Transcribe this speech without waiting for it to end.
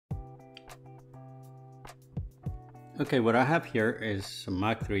Okay, what I have here is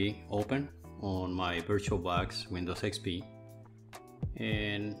Mach 3 open on my VirtualBox Windows XP,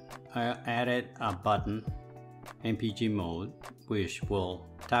 and I added a button, MPG mode, which will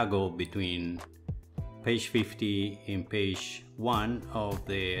toggle between page 50 and page 1 of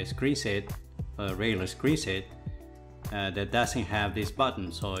the screen set, regular screen set, that doesn't have this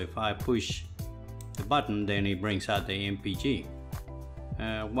button. So if I push the button, then it brings out the MPG.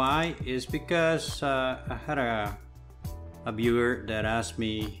 Why? Is because I had a viewer that asked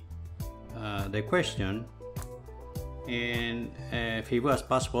me the question, and if it was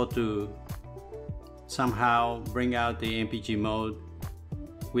possible to somehow bring out the MPG mode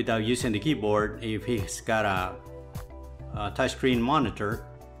without using the keyboard if he's got a touchscreen monitor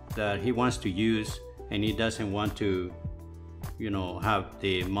that he wants to use and he doesn't want to, have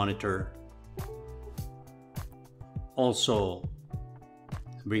the monitor also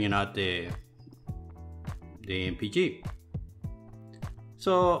bringing out the MPG.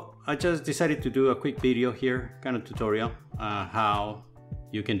 So I just decided to do a quick video here, kind of tutorial, how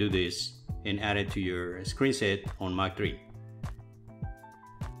you can do this and add it to your screen set on Mach 3.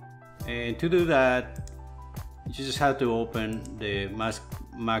 And to do that, you just have to open the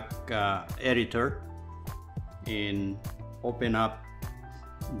Mach editor and open up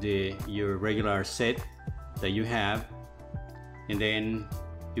your regular set that you have, and then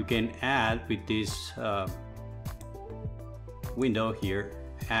you can add with this window here,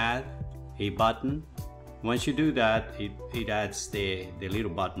 add a button. Once you do that, it adds the little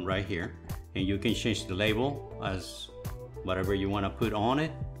button right here, and you can change the label as whatever you want to put on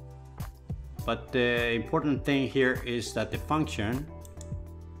it. But the important thing here is that the function,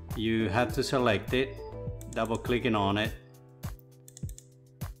 you have to select it, double clicking on it,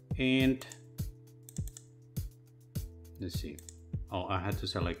 and let's see. Oh, I had to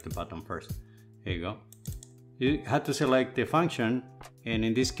select the button first. There you go. You have to select the function, and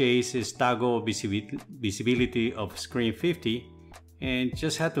in this case is toggle visibility of screen 50, and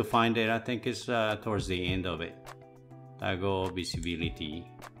just have to find it. I think it's towards the end of it. Toggle visibility.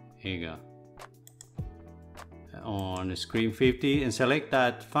 Here you go. On screen 50, and select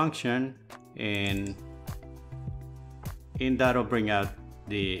that function, and that'll bring out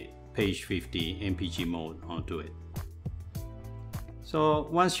the page 50 MPG mode onto it. So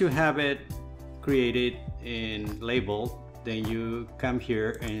once you have it created and labeled, then you come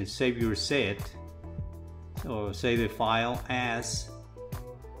here and save your set, or save the file as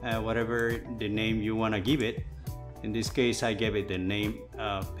whatever the name you want to give it. In this case, I gave it the name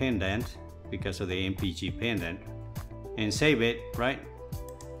pendant because of the MPG pendant, and save it, right?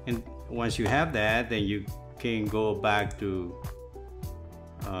 And once you have that, then you can go back to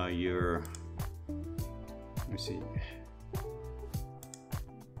your, let me see,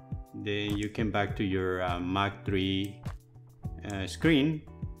 then you can back to your Mach 3 screen,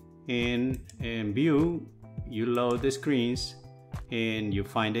 and view, you load the screens, and you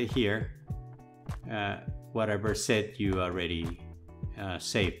find it here, whatever set you already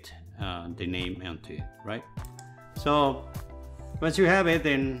saved the name onto it, right? So once you have it,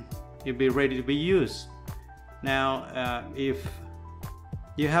 then it'll be ready to be used. Now if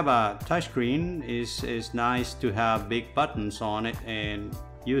you have a touchscreen, it's nice to have big buttons on it, and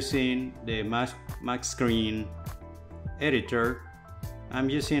using the Mach screen editor, I'm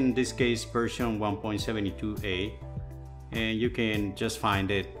using in this case version 1.72a, and you can just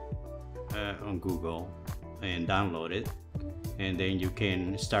find it on Google and download it, and then you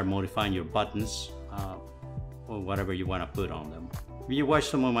can start modifying your buttons or whatever you want to put on them. If you watch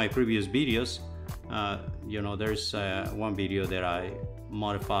some of my previous videos, there's one video that I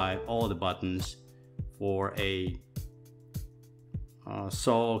modify all the buttons for a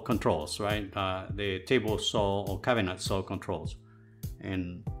saw controls, right? The table saw or cabinet saw controls,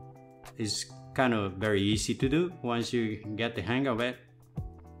 and it's kind of very easy to do once you get the hang of it,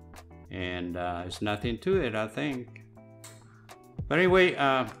 and it's nothing to it, I think. But anyway,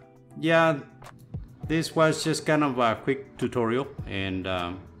 yeah, this was just kind of a quick tutorial, and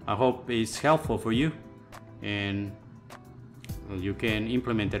I hope it's helpful for you, and you can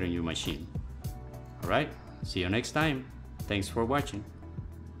implement it on your machine. All right, see you next time. Thanks for watching.